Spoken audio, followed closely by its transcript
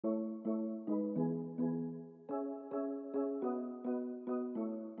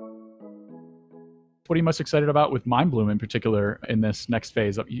What are you most excited about with Mindbloom in particular in this next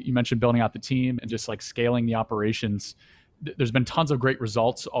phase? You mentioned building out the team and just like scaling the operations. There's been tons of great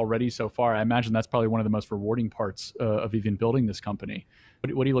results already so far. I imagine that's probably one of the most rewarding parts of even building this company.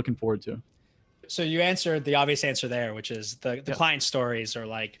 What are you looking forward to? So you answered the obvious answer there, which is the Yeah. client stories are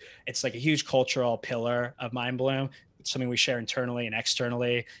like, it's like a huge cultural pillar of Mindbloom. It's something we share internally and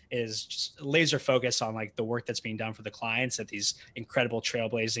externally, is just laser focus on like the work that's being done for the clients that these incredible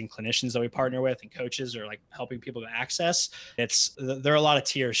trailblazing clinicians that we partner with and coaches are like helping people to access. There are a lot of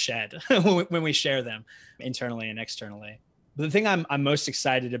tears shed when we share them internally and externally. But the thing I'm most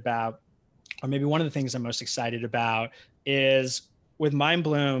excited about, or maybe one of the things I'm most excited about, is with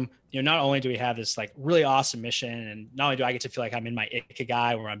Mindbloom, not only do we have this like really awesome mission, and not only do I get to feel like I'm in my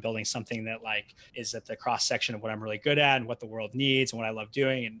ikigai where I'm building something that like is at the cross section of what I'm really good at and what the world needs and what I love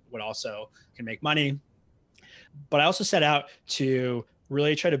doing and what also can make money. But I also set out to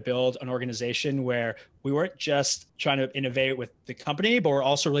really try to build an organization where we weren't just trying to innovate with the company, but we're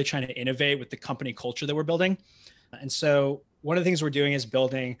also really trying to innovate with the company culture that we're building. And so one of the things we're doing is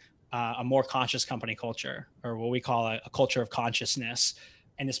building a more conscious company culture, or what we call a culture of consciousness.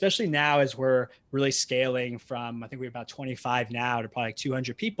 And especially now as we're really scaling from, I think we have about 25 now to probably like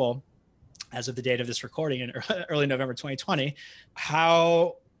 200 people as of the date of this recording in early November 2020,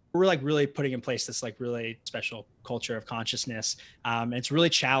 how we're like really putting in place this like really special culture of consciousness. And it's really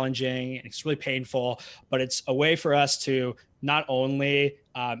challenging and it's really painful, but it's a way for us to not only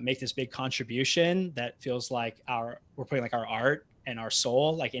make this big contribution that feels like we're putting like our art and our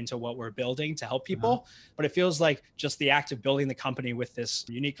soul like into what we're building to help people, but it feels like just the act of building the company with this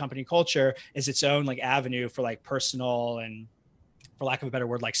unique company culture is its own like avenue for like personal and, for lack of a better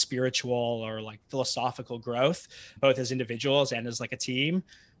word, like spiritual or like philosophical growth, both as individuals and as like a team.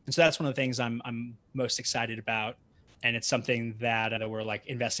 And so that's one of the things I'm most excited about. And it's something that we're like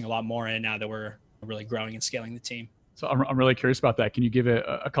investing a lot more in now that we're really growing and scaling the team. So I'm really curious about that. Can you give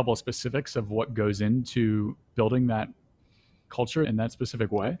a couple of specifics of what goes into building that culture in that specific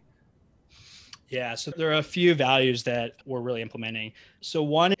way? Yeah, so there are a few values that we're really implementing. So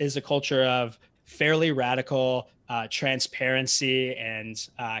one is a culture of fairly radical transparency and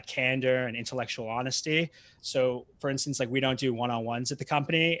candor and intellectual honesty. So for instance, like we don't do one-on-ones at the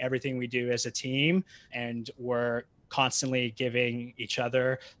company. Everything we do as a team, and we're constantly giving each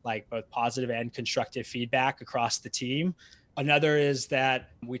other like both positive and constructive feedback across the team. Another is that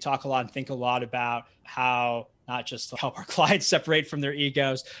we talk a lot and think a lot about how not just to help our clients separate from their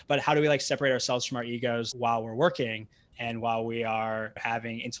egos, but how do we like separate ourselves from our egos while we're working and while we are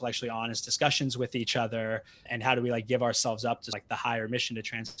having intellectually honest discussions with each other, and how do we like give ourselves up to like the higher mission to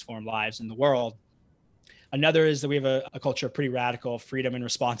transform lives in the world. Another is that we have a culture of pretty radical freedom and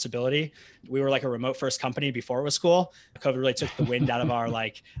responsibility. We were like a remote first company before it was cool. COVID really took the wind out of our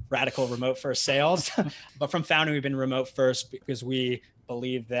like radical remote first sales. But from founding, we've been remote first because we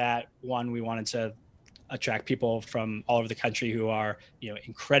believe that one, we wanted to attract people from all over the country who are,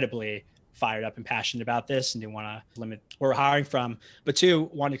 incredibly fired up and passionate about this and didn't want to limit where we're hiring from. But two,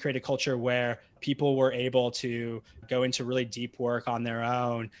 wanted to create a culture where people were able to go into really deep work on their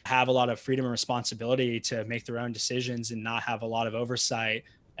own, have a lot of freedom and responsibility to make their own decisions and not have a lot of oversight.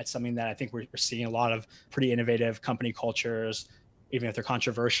 That's something that I think we're seeing a lot of pretty innovative company cultures, even if they're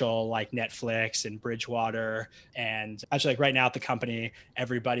controversial, like Netflix and Bridgewater. And actually, like right now at the company,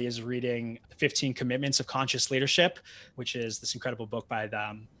 everybody is reading 15 Commitments of Conscious Leadership, which is this incredible book by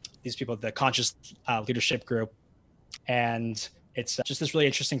these people, the Conscious Leadership Group. And it's just this really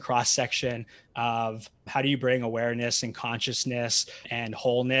interesting cross section of how do you bring awareness and consciousness and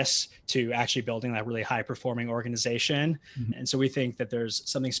wholeness to actually building that really high performing organization. Mm-hmm. And so we think that there's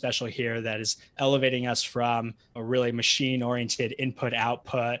something special here that is elevating us from a really machine oriented input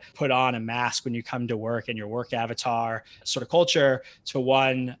output, put on a mask when you come to work and your work avatar sort of culture, to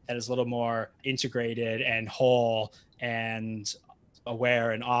one that is a little more integrated and whole and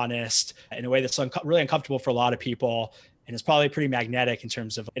aware and honest in a way that's really uncomfortable for a lot of people. And it's probably pretty magnetic in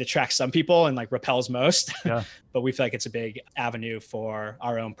terms of it attracts some people and like repels most. Yeah. But we feel like it's a big avenue for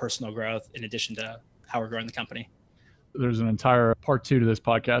our own personal growth in addition to how we're growing the company. There's an entire part 2 to this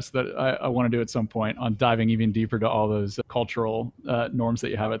podcast that I want to do at some point on diving even deeper to all those cultural norms that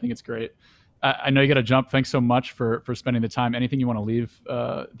you have. I think it's great. I know you got to jump. Thanks so much for spending the time. Anything you want to leave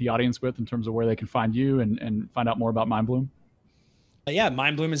the audience with in terms of where they can find you and find out more about Mindbloom? Yeah,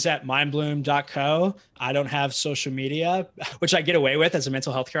 Mindbloom is at mindbloom.co. I don't have social media, which I get away with as a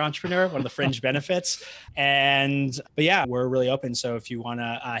mental health care entrepreneur, one of the fringe benefits. But yeah, we're really open. So if you want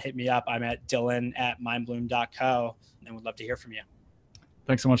to hit me up, I'm at Dylon at mindbloom.co, and we'd love to hear from you.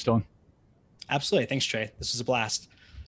 Thanks so much, Dylon. Absolutely. Thanks, Trey. This was a blast.